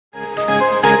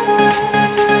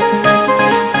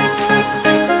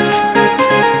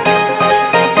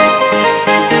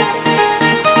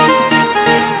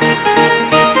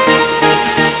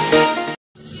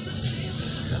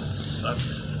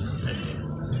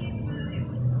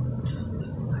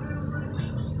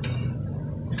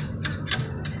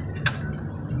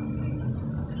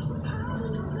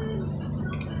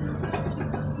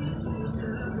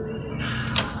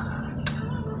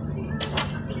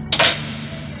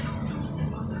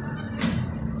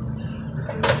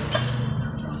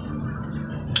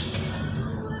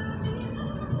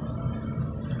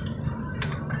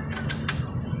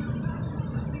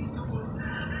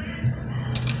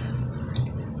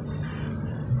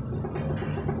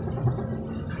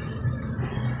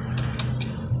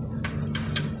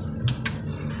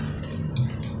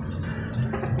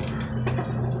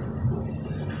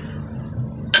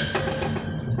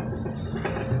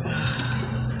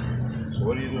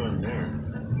doing there?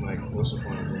 Like, what's the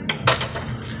point of doing that?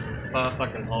 If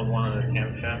I can hold one of the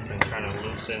camshafts and try to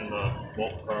loosen the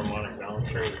bolt for harmonic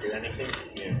balancer to do anything,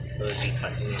 Yeah. so it'd be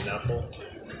tightening the knuckle.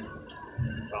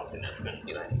 I don't think that's going to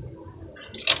do anything.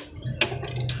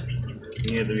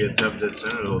 You had to be a top dead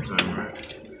center the whole time,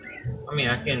 right? I mean,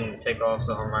 I can take off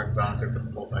the harmonic balancer, put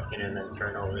the bolt back in, and then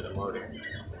turn over the motor.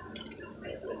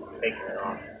 Just taking it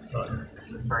off sucks.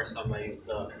 The first time I used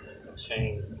the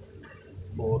chain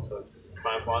tool to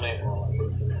clamp on it while I'm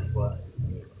loosening it, but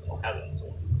I don't have that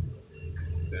tool.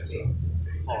 That's all.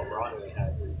 Oh, Ronnie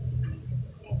had it.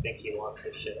 I think he locks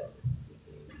his shit up.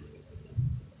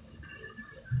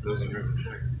 Doesn't hurt to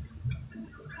check.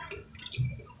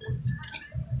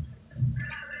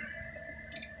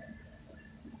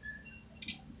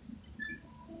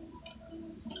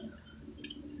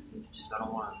 Just I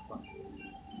don't want to fucking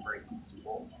break this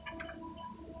bolt.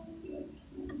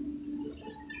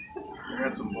 I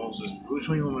got some bolts. Which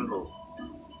one you want me to hold?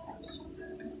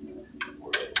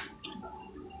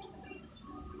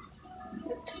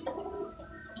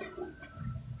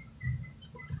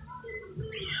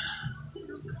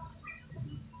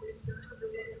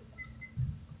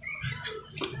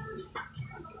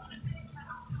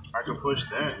 I can push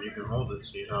that and you can hold it,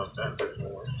 see how that doesn't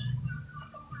work.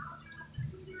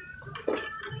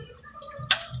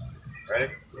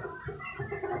 Ready?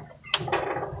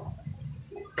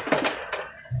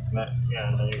 Yeah,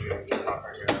 and then you're going to get caught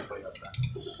right here. That's why you got that.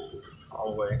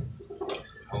 All the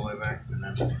way back, and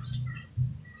then.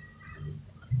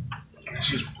 It's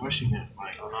just pushing it,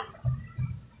 like, Oh no.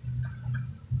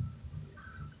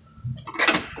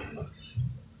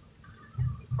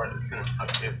 The part that's gonna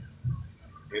suck too.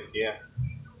 Yeah.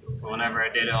 So whenever I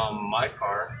did it on my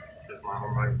car, since my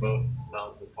harmonic boat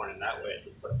balancing pointing that way, I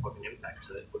just put a fucking impact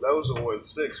to it. But that was a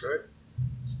 1.6, right?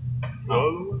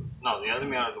 No, the other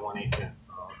Miata is a 1.8.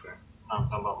 Oh, okay. No, I'm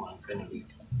talking about my Infinity.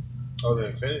 Oh, the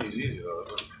Infinity's easy though,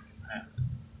 isn't it? Yeah.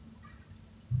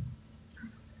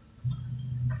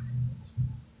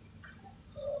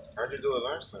 How'd you do it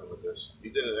last time with this?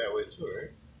 You did it that way too,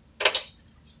 right?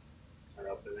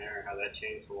 Right up in there, have that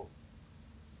chain tool.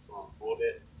 So hold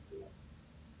it, and then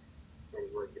try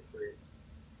to work it free.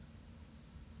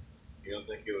 You don't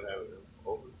think you would have it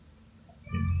open?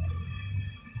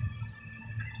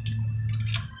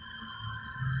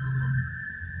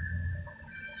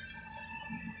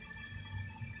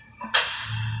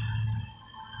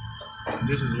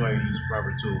 This is why you use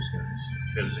proper tools, guys,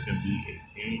 because it can be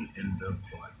a pain in the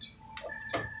butt.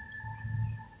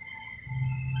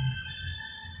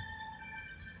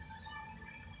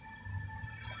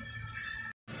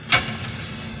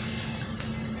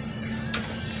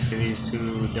 These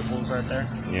two dimples right there,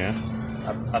 Yeah.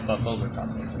 I thought those were top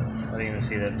dead center. I didn't even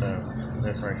see that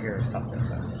this right here is top dead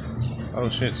center. Oh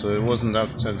shit! So it wasn't up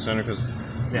to the center because.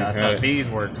 Yeah, I thought these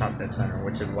were top dead center,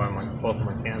 which is why both of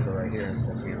my cans are right here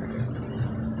instead of here.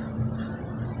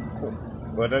 Cool.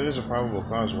 But that is a probable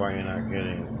cause why you're not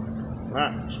getting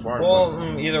spark.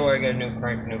 Well, either way, I get a new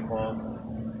crank, new coils,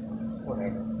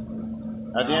 whatever.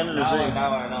 At the end of the day,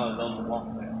 now I know those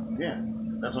won't fail. yeah,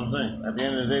 that's what I'm saying. At the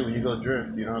end of the day, when you go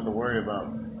drift, you don't have to worry about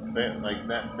like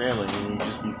that failing, and you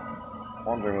just be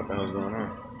wondering what the hell's going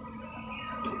on.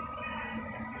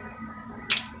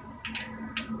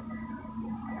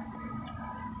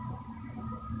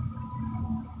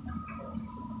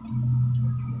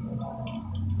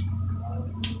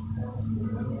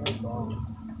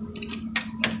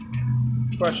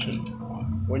 Question: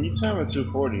 when you time a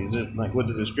 240, is it like with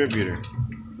the distributor?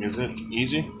 Is it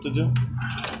easy to do?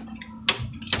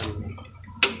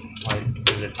 Like,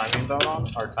 is it timing belt on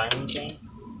or timing chain?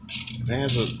 It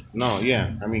has a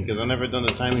yeah. I mean, because I've never done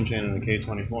the timing chain in the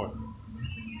K24,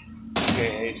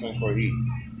 K24E.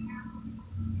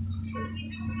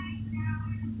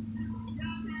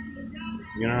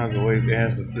 You know, it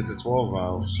has it's a 12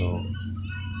 valve, so.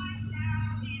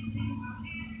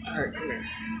 Alright, come here.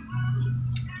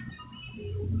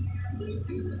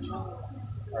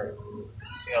 Alright,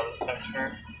 see how this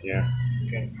texture? Yeah. You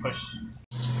can push.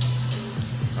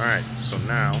 Alright, so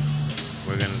now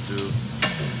we're going to do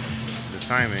the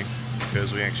timing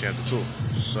because we actually have the tool.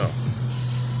 So,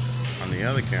 on the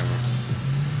other camera,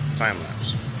 time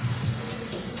lapse.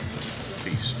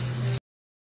 Peace.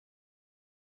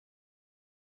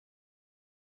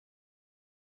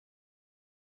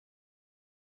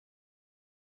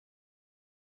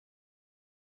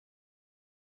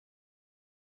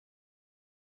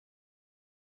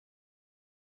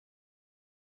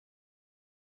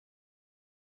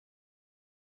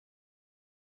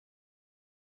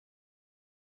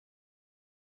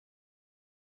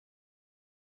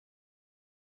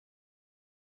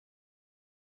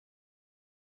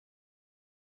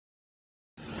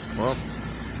 Well,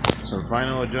 some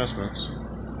final adjustments.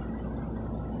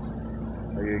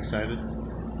 Are you excited?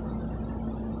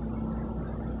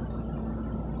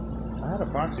 I had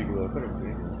epoxy glue. I could have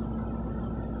made it.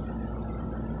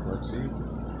 Let's see.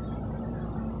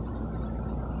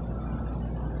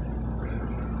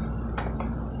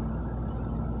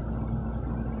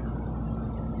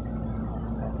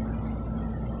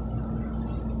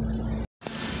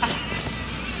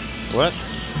 What?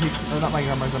 Not my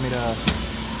cameras. I mean,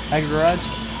 Ag Garage.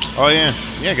 Oh yeah,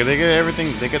 yeah. Cause they get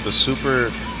everything. They get the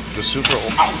super.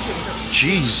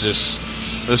 Jesus,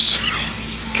 this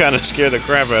kind of scared the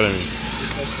crap out of me.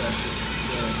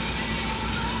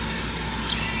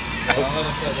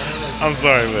 I'm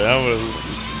sorry, man. I was.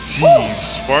 Jeez,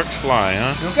 sparks fly,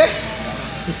 huh? You okay?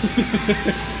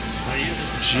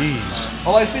 Jeez.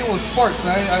 All I seen was sparks.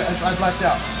 I blacked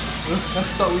out. I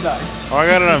thought we died. Oh, I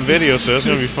got it on video, so it's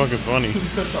gonna be fucking funny. I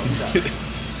thought we died.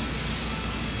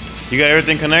 You got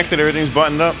everything connected? Everything's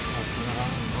buttoned up?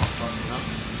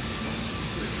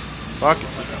 Fuck it.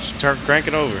 Crank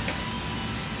it over.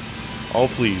 Oh,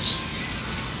 please.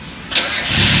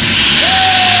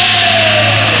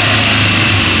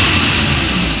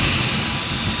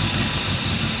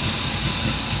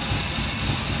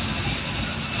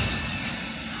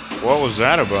 What was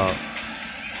that about?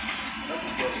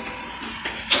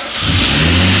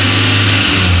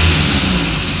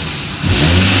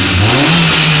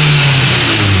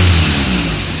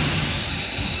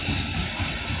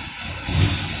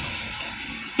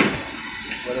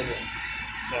 What is it?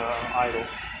 Idle.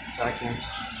 Vacuum.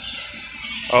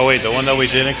 Oh wait, the one that we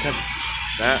didn't cut?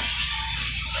 That?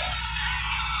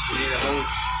 You need a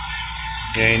hose.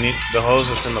 Yeah, you need the hose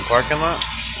that's in the parking lot?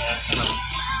 Yeah, that's enough.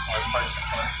 Or park the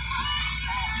car.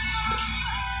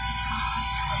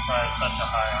 That's why it's such a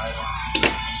high idle.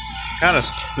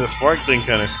 The spark thing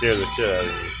kind of scared the shit out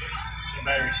of me. The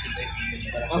battery's too big to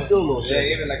use. I'm still a little Yeah,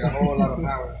 shaky. even like a whole lot of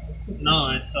power. No,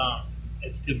 it's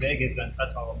too big. It's gonna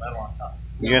touch all the metal on top.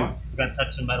 Yeah. It's gonna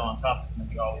touch the metal on top, and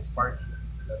then you always spark.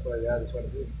 That's what it is.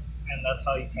 And that's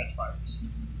how you catch fires.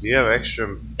 Do you have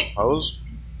extra hose?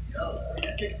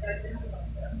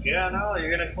 Yeah, no, you're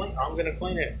gonna clean. I'm gonna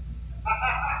clean it.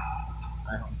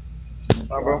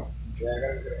 Oh, bro. Yeah, I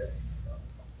gotta get it.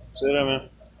 Sit down, man.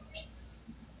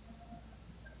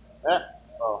 Ah.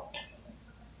 Oh.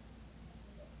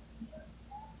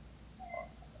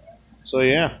 So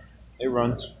yeah, it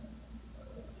runs.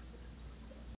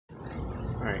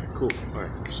 Alright, cool.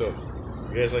 Alright, so if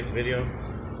you guys like the video,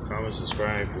 comment,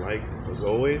 subscribe, like, as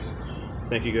always.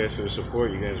 Thank you guys for the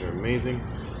support. You guys are amazing.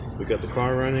 We got the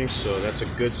car running, so that's a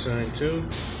good sign too.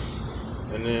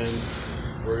 And then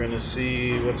we're gonna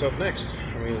see what's up next.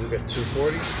 I mean, we got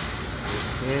 240.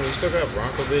 I mean, we still got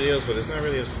Bronco videos, but it's not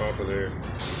really as popular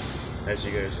as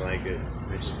you guys like it.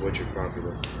 It's just butcher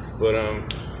popular. But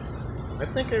I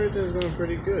think everything's going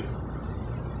pretty good.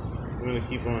 I'm gonna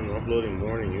keep on uploading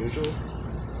more than usual.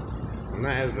 I'm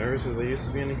not as nervous as I used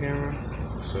to be on the camera,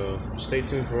 so stay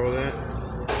tuned for all that.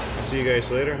 I'll see you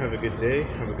guys later. Have a good day.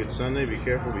 Have a good Sunday. Be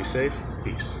careful. Be safe.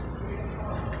 Peace.